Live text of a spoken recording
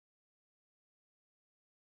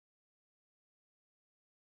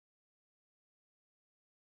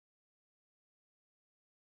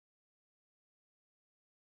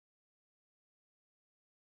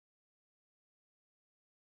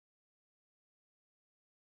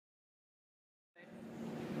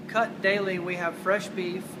cut daily, we have fresh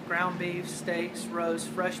beef, ground beef, steaks, roast,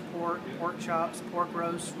 fresh pork, pork chops, pork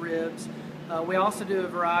roast, ribs. We also do a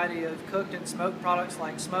variety of cooked and smoked products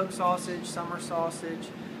like smoked sausage, summer sausage.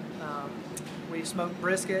 We smoke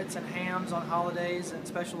briskets and hams on holidays and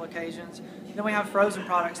special occasions. Then we have frozen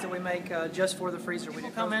products that we make just for the freezer. When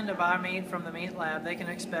you come in to buy meat from the meat lab, they can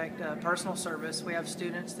expect personal service. We have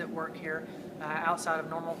students that work here outside of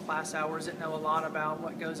normal class hours that know a lot about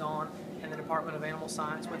what goes on in the Department of Animal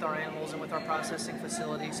Science with our animals and with our processing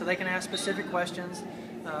facility. So they can ask specific questions.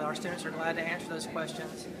 Our students are glad to answer those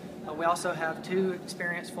questions. We also have 2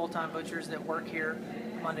 experienced full-time butchers that work here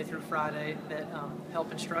Monday through Friday that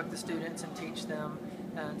help instruct the students and teach them.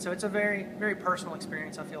 And so it's a very, very personal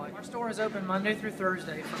experience, I feel like. Our store is open Monday through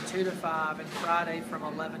Thursday from 2 to 5 and Friday from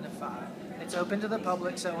 11 to 5. It's open to the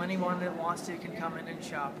public, so anyone that wants to can come in and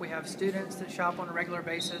shop. We have students that shop on a regular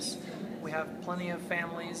basis. We have plenty of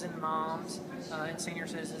families and moms and senior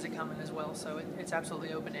citizens that come in as well, so it's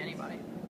absolutely open to anybody.